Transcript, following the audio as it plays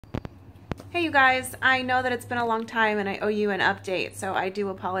Hey you guys, I know that it's been a long time and I owe you an update, so I do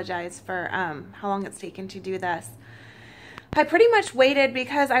apologize for how long it's taken to do this. I pretty much waited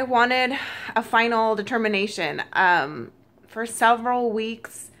because I wanted a final determination. For several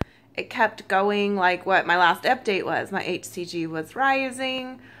weeks, it kept going like what my last update was. My HCG was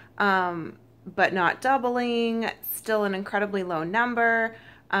rising, but not doubling, still an incredibly low number,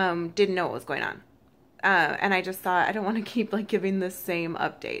 didn't know what was going on. And I just thought, I don't want to keep like giving the same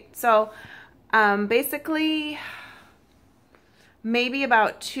update. So basically, maybe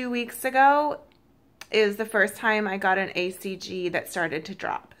about 2 weeks ago is the first time I got an ACG that started to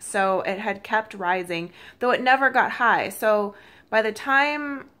drop. So it had kept rising, though it never got high. So by the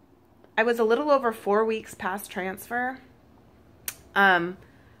time I was a little over 4 weeks past transfer, or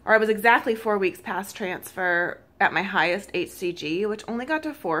I was exactly 4 weeks past transfer at my highest HCG, which only got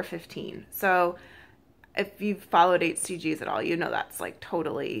to 415. So if you've followed HCGs at all, you know that's like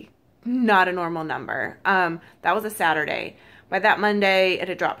totally not a normal number. That was a Saturday. By that Monday, it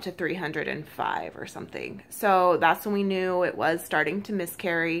had dropped to 305 or something. So that's when we knew it was starting to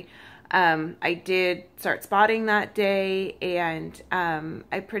miscarry. I did start spotting that day, and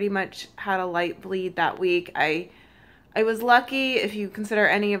I pretty much had a light bleed that week. I was lucky, if you consider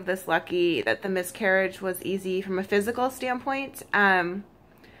any of this lucky, that the miscarriage was easy from a physical standpoint.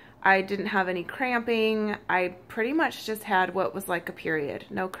 I didn't have any cramping. I pretty much just had what was like a period.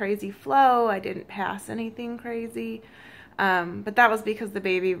 No crazy flow. I didn't pass anything crazy. But that was because the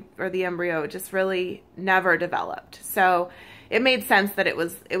baby or the embryo just really never developed. So it made sense that it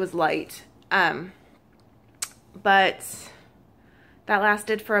was light. But that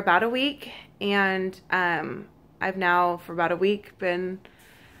lasted for about a week, and I've now for about a week been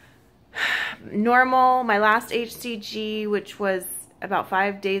normal. My last HCG, which was about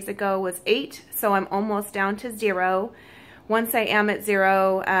 5 days ago, was 8, so I'm almost down to 0. Once I am at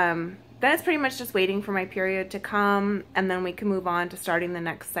 0, then it's pretty much just waiting for my period to come, and then we can move on to starting the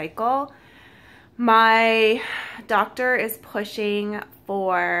next cycle. My doctor is pushing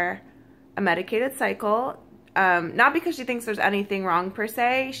for a medicated cycle, not because she thinks there's anything wrong per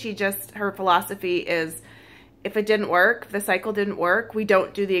se. She just, her philosophy is, if it didn't work, the cycle didn't work, we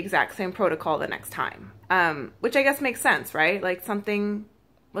don't do the exact same protocol the next time. Which I guess makes sense, right? Like something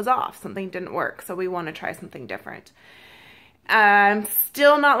was off, something didn't work, so we want to try something different. I'm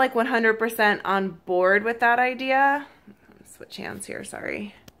still not like 100% on board with that idea. Switch hands here,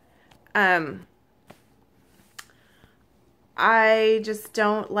 sorry. I just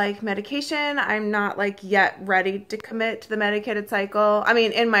don't like medication. I'm not like yet ready to commit to the medicated cycle. I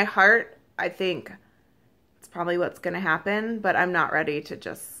mean, in my heart, I think it's probably what's going to happen, but I'm not ready to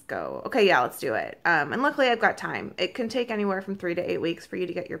just go, okay, yeah, let's do it. And luckily I've got time. It can take anywhere from 3 to 8 weeks for you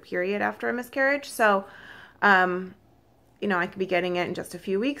to get your period after a miscarriage. So, you know, I could be getting it in just a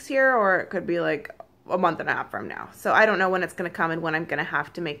few weeks here, or it could be like a month and a half from now. So I don't know when it's going to come and when I'm going to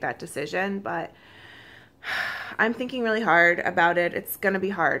have to make that decision, but I'm thinking really hard about it. It's going to be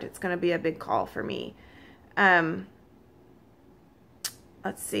hard. It's going to be a big call for me. Let's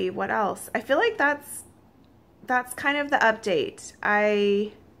see what else. I feel like that's kind of the update.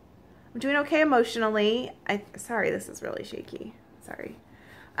 I'm doing okay emotionally. Sorry, this is really shaky. Sorry.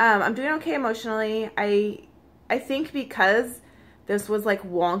 I'm doing okay emotionally. I think because this was like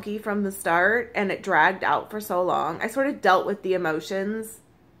wonky from the start and it dragged out for so long, I sort of dealt with the emotions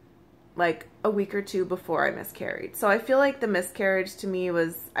like a week or two before I miscarried. So I feel like the miscarriage to me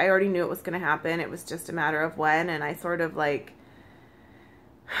was, I already knew it was going to happen. It was just a matter of when, and I sort of like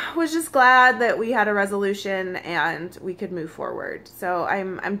was just glad that we had a resolution and we could move forward. So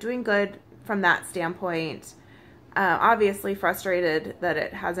I'm doing good from that standpoint. Obviously frustrated that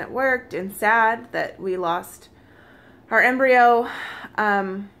it hasn't worked and sad that we lost our embryo.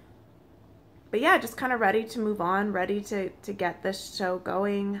 But yeah, just kind of ready to move on, ready to get this show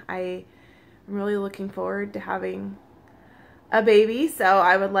going. I'm really looking forward to having a baby, so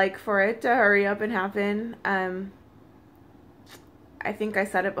I would like for it to hurry up and happen. I think I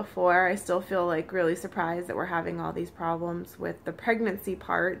said it before, I still feel like really surprised that we're having all these problems with the pregnancy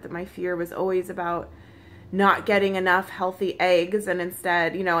part, that my fear was always about not getting enough healthy eggs, and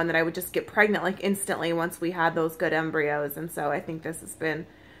instead, you know, and that I would just get pregnant like instantly once we had those good embryos. And so I think this has been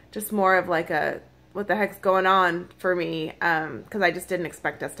just more of like a, what the heck's going on for me, because I just didn't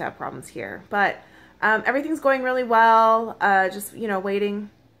expect us to have problems here. But everything's going really well, just, you know,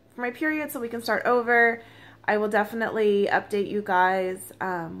 waiting for my period so we can start over. I will definitely update you guys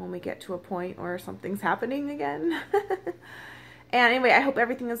when we get to a point where something's happening again. And anyway, I hope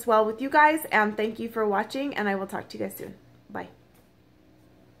everything is well with you guys, and thank you for watching, and I will talk to you guys soon.